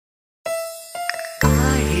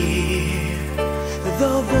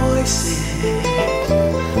voices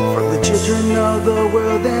from the children of the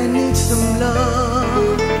world that need some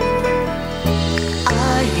love.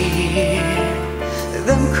 I hear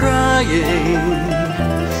them crying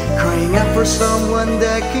out for someone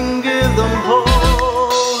that can give them hope.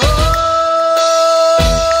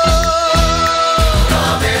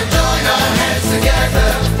 Come and join our hands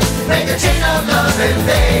together, make a chain of love and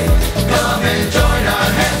faith. Come and join our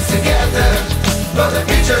hands together, for the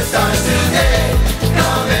future starts today.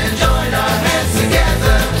 Come and join our hands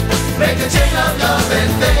together, make a chain of love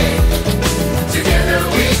and faith. Together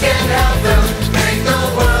we can help them make the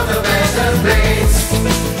world a better place.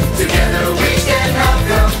 Together we can help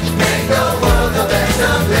them make the world a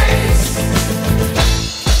better place.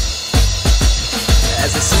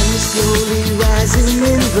 As the sun is slowly rising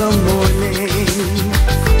in the morning,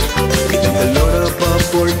 we thank the Lord above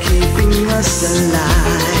for keeping us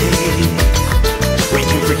alive. We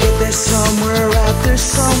can forget that somewhere out there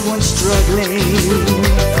someone's struggling,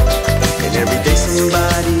 and every day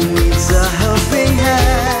somebody needs a helping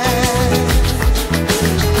hand.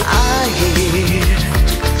 I hear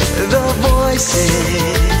the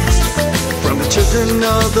voices from the children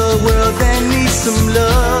of the world that need some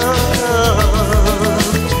love.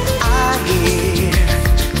 I hear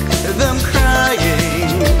them crying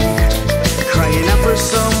out for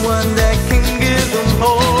someone that can give them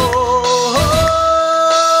hope.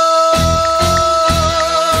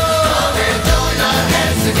 Come and join our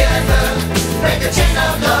hands together, make a chain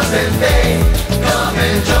of love and faith. Come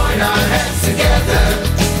and join our hands together,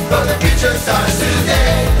 for the future starts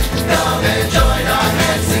today. Come and join our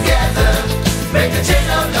hands together, make a chain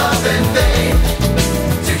of love and faith.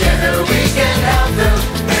 Together we can help them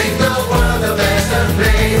make the world a better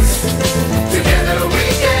place. Together we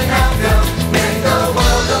can help them make the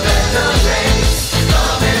world a better place.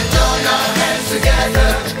 Come and join our hands together,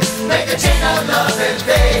 make a chain of love and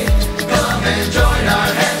faith. Come and join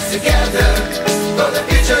our hands together, for the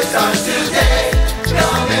future starts today.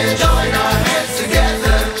 Come and join our hands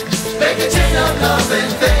together, make a chain of love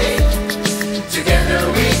and faith. Together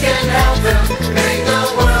we can help them make the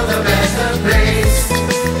world a better place.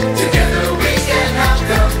 Together we can help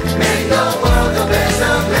them make the world a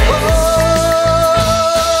better place.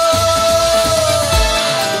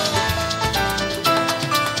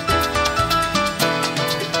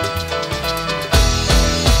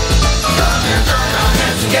 Come and join our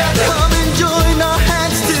hands together. Come and join our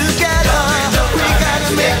hands together. We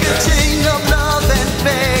gotta make a chain of love and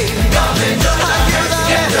faith. Come and join our hands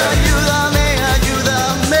together.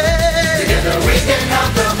 Together we can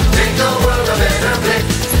help them make the world a better place.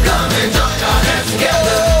 Come and join our hands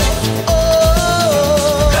together.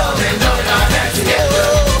 Come and join our hands together.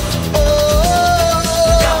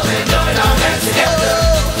 Come and join our hands together.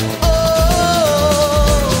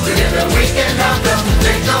 Together we can help them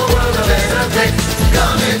make the world a better place.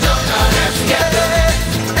 Come and join our hands together.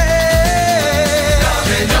 Come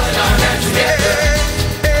and join our hands together.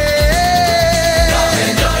 Come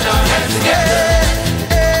and join our hands together.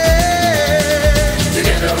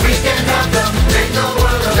 Together we can help them make the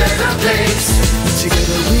world a better place.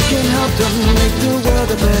 Together we can help them make the world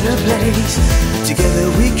a better place. Together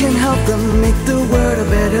we can help them make the world a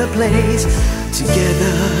better place.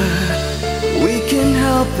 Together we can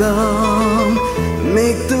help them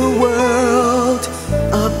make the world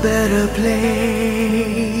a better place.